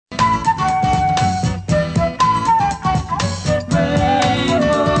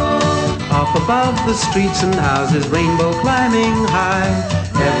above the streets and houses, rainbow climbing high.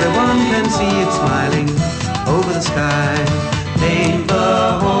 Everyone can see it smiling over the sky. Paint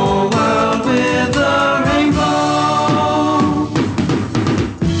the whole world with a rainbow.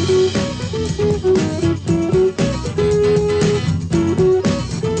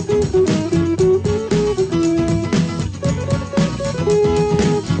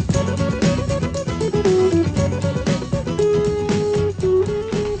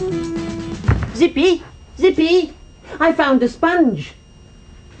 Zippy! Zippy! I found a sponge.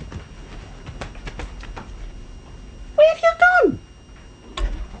 Where have you gone?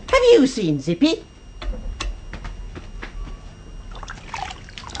 Have you seen Zippy?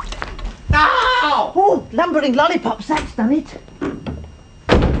 Ow! Oh, lumbering lollipops, that's done it.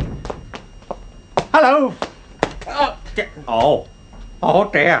 Hello. Oh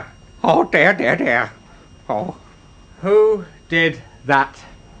dear. Oh dear. Oh. Who did that?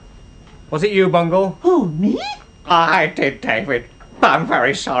 Was it you, Bungle? Oh, me? I did, David. I'm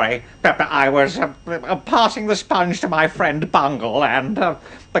very sorry. I was passing the sponge to my friend Bungle, and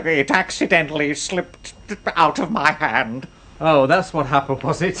it accidentally slipped out of my hand. Oh, that's what happened,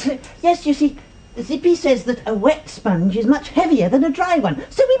 was it? Yes, you see, Zippy says that a wet sponge is much heavier than a dry one,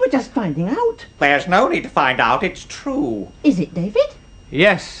 so we were just finding out. There's no need to find out. It's true. Is it, David?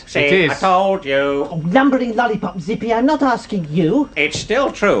 Yes, See, it is. I told you. Oh, lumbering lollipop, Zippy, I'm not asking you. It's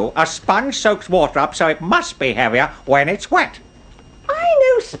still true. A sponge soaks water up, so it must be heavier when it's wet. I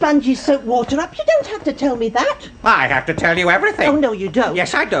know sponges soak water up. You don't have to tell me that. I have to tell you everything. Oh, no, you don't.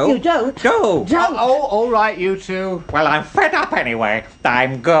 Yes, I do. You don't. Do. Don't. Oh, all right, you two. Well, I'm fed up anyway.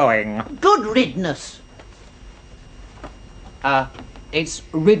 I'm going. Good riddance. It's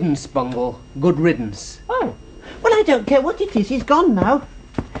riddance, Bungle. Good riddance. Oh, well, I don't care what it is. He's gone now.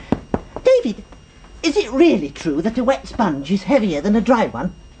 David, is it really true that a wet sponge is heavier than a dry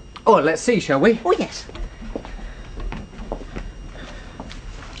one? Oh, let's see, shall we? Oh, yes.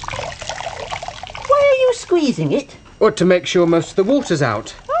 Why are you squeezing it? Or to make sure most of the water's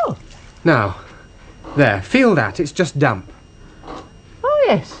out. Oh. Now, there, feel that. It's just damp. Oh,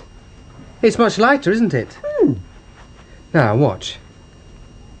 yes. It's much lighter, isn't it? Hmm. Now, watch.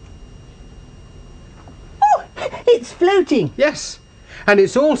 Oh, it's floating. Yes, and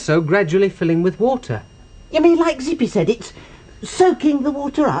it's also gradually filling with water. You mean like Zippy said, it's soaking the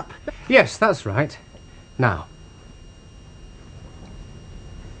water up? Yes, that's right. Now.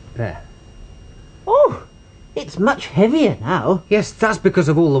 There. Oh, it's much heavier now. Yes, that's because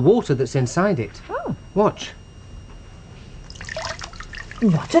of all the water that's inside it. Oh. Watch.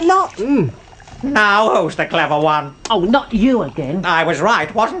 What a lot. Now, who's the clever one? Oh, not you again. I was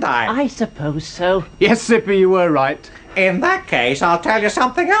right, wasn't I? I suppose so. Yes, Zippy, you were right. In that case, I'll tell you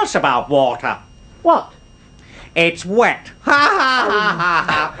something else about water. What? It's wet. Ha ha ha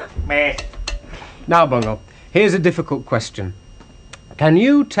ha ha. Meh. Now, Bungle, here's a difficult question. Can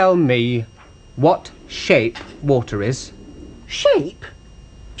you tell me what shape water is? Shape?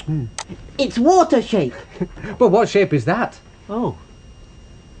 It's water shape. Well, what shape is that? Oh.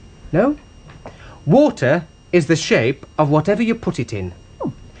 No? Water is the shape of whatever you put it in.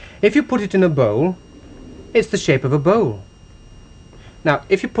 If you put it in a bowl, it's the shape of a bowl. Now,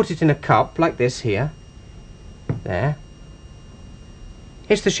 if you put it in a cup, like this here, there,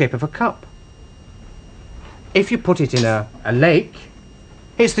 it's the shape of a cup. If you put it in a lake,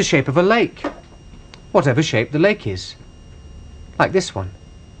 it's the shape of a lake, whatever shape the lake is, like this one.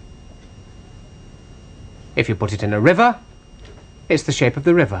 If you put it in a river, it's the shape of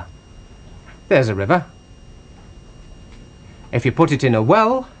the river. There's a river. If you put it in a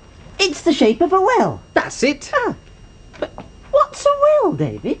well... It's the shape of a well. That's it. Ah, but what's a well,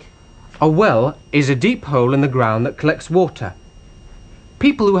 David? A well is a deep hole in the ground that collects water.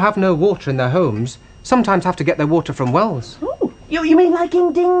 People who have no water in their homes sometimes have to get their water from wells. Oh, you mean like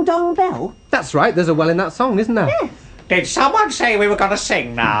in Ding Dong Bell? That's right, there's a well in that song, isn't there? Yes. Did someone say we were going to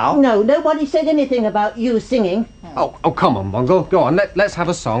sing now? No, nobody said anything about you singing. Oh, come on, Bungle. Go on, let's have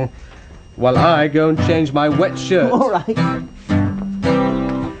a song. While I go and change my wet shirt. All right.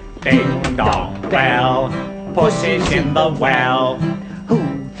 Ding dong bell, pussy's in the well. Who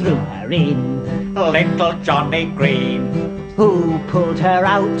threw her in? Little Johnny Green, Who pulled her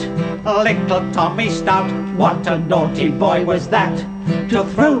out? little Tommy Stout. What a naughty boy was that, to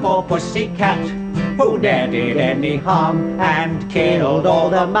throw poor pussycat, who ne'er did any harm, and killed all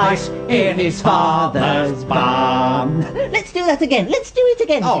the mice in his father's barn. Let's do that again. Let's do it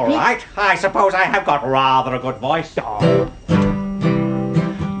again, All Zippy. right, I suppose I have got rather a good voice.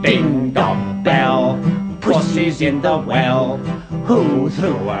 Ding dong bell, pussy's in the well. Who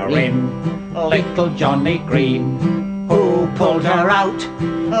threw her in? Little Johnny Green. Who pulled her out?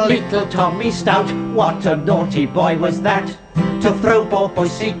 Little Tommy Stout. What a naughty boy was that, to throw poor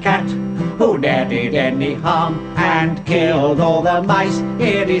pussycat, who ne'er did any harm, and killed all the mice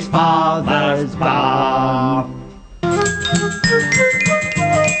in his father's barn.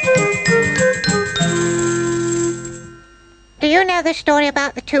 Do you know the story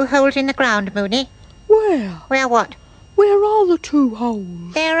about the two holes in the ground, Mooney? Where? Where what? Where are the two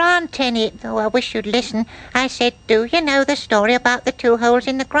holes? There aren't any, though I wish you'd listen. I said, do you know the story about the two holes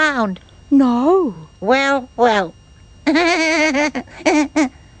in the ground? No. Well.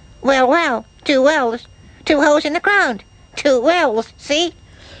 well, two wells. Two holes in the ground. Two wells, see?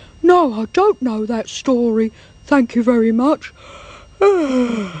 No, I don't know that story. Thank you very much.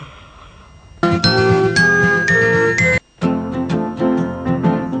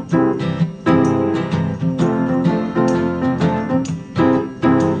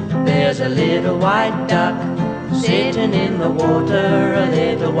 There's a little white duck sitting in the water, a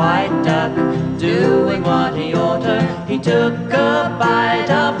little white duck doing what he oughter. He took a bite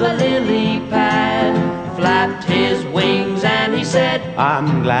of the lily pad, flapped his wings and he said,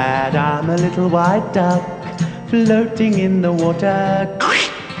 I'm glad I'm a little white duck floating in the water.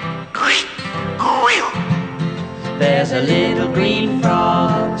 There's a little green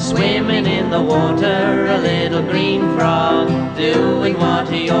frog swimming in the water, a little green frog doing what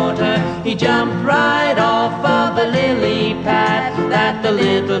he oughter. He jumped right off of the lily pad that the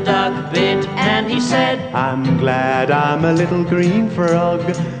little duck bit, and he said, I'm glad I'm a little green frog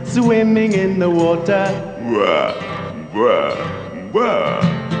swimming in the water. Wah, wah,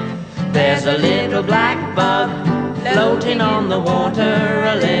 wah. There's a little black bug floating on the water,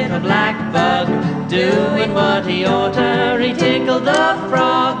 a little black bug doing what he oughter. He tickled the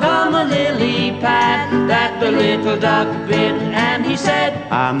frog on the lily pad that the little duck bit, and he said,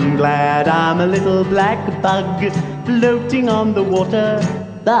 I'm glad I'm a little black bug floating on the water.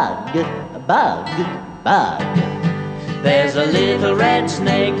 Bug, bug, bug. There's a little red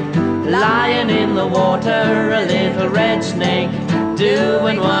snake lying in the water, a little red snake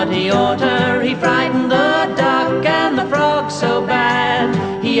doing what he oughter. He frightened the duck and the frog so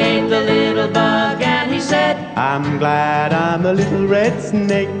bad, he ate the little bug and he said, I'm glad I'm a little red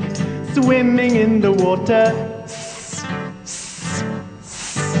snake swimming in the water.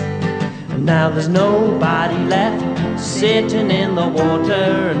 Now there's nobody left sitting in the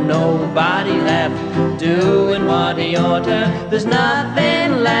water, nobody left doing what he oughter. There's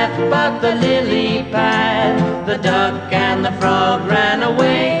nothing left but the lily pad. The duck and the frog ran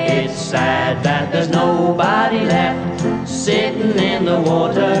away. It's sad that there's nobody left sitting in the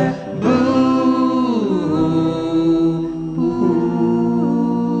water. Boo!